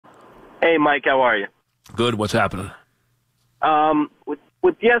Hey, Mike, how are you? Good. What's happening?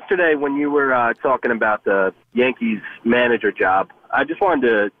 With yesterday when you were talking about the Yankees manager job, I just wanted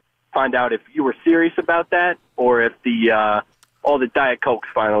to find out if you were serious about that or if all the Diet Cokes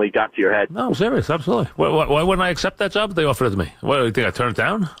finally got to your head. No, I'm serious. Absolutely. Why wouldn't I accept that job if they offered it to me? What, do you think I turned it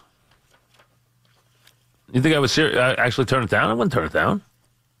down? You think I would actually turn it down? I wouldn't turn it down.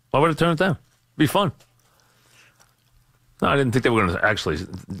 Why would I turn it down? It'd be fun. No, I didn't think they were going to actually,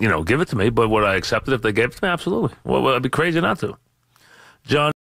 give it to me, but would I accept it if they gave it to me? Absolutely. Well, I'd be crazy not to. John.